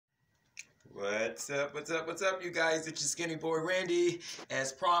What's up, you guys? It's your Skinny Boy Randy.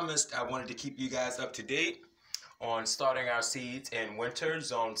 As promised, I wanted to keep you guys up to date on starting our seeds in winter,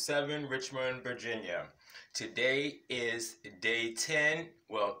 Zone 7, Richmond, Virginia. Today is day 10,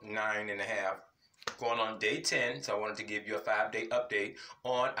 well, 9.5, going on day 10, so I wanted to give you a 5-day update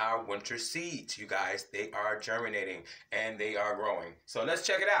on our winter seeds, you guys. They are germinating and they are growing. So let's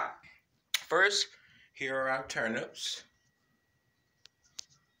check it out. First, here are our turnips.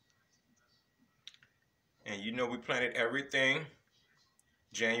 And you know we planted everything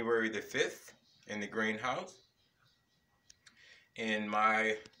January the 5th in the greenhouse in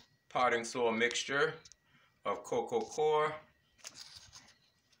my potting soil mixture of cocoa coir,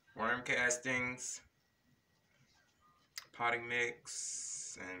 worm castings, potting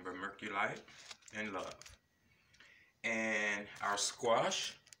mix, and vermiculite and love. And our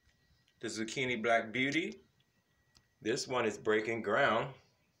squash, the zucchini black beauty, this one is breaking ground.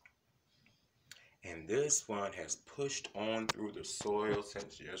 And this one has pushed on through the soil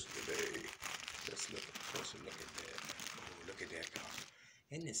since yesterday. Let's look at closer look at that. Oh, look at that, y'all.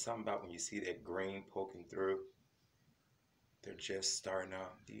 Isn't it something about when you see that green poking through? They're just starting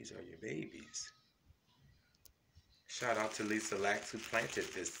out. These are your babies. Shout out to Lisa Lax who planted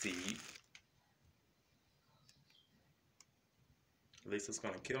this seed. Lisa's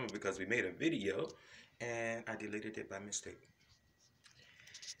gonna kill me because we made a video and I deleted it by mistake.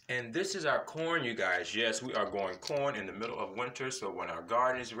 And this is our corn, you guys. Yes, we are growing corn in the middle of winter, so when our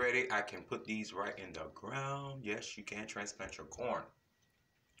garden is ready, I can put these right in the ground. Yes, you can transplant your corn.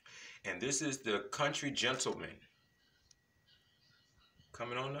 And this is the Country Gentleman.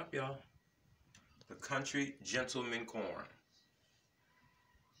 Coming on up, y'all. The Country Gentleman corn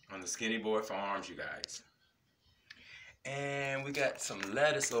on the Skinny Boy Farms, you guys. And we got some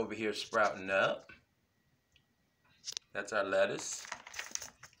lettuce over here sprouting up. That's our lettuce.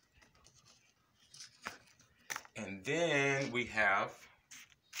 And then we have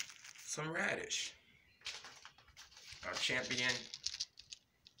some radish, our champion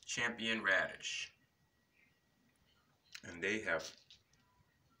radish. And they have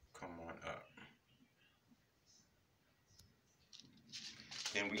come on up.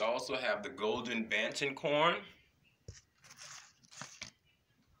 Then we also have the golden bantam corn.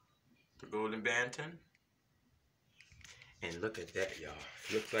 The golden bantam. And look at that, y'all.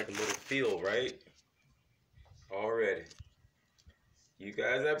 Looks like a little field, right? Already. You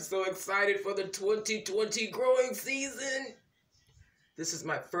guys, I'm so excited for the 2020 growing season. This is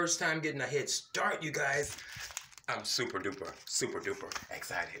my first time getting a head start, you guys. I'm super duper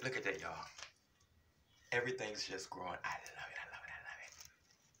excited. Look at that, y'all. Everything's just growing. I love it.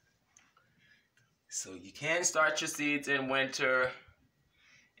 So you can start your seeds in winter.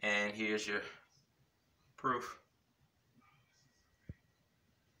 And here's your proof.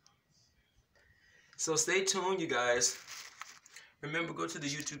 So stay tuned, you guys. Remember, go to the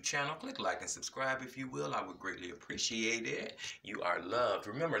YouTube channel, click like and subscribe if you will. I would greatly appreciate it. You are loved.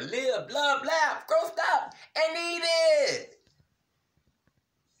 Remember, live, love, laugh, grow, stop, and eat it.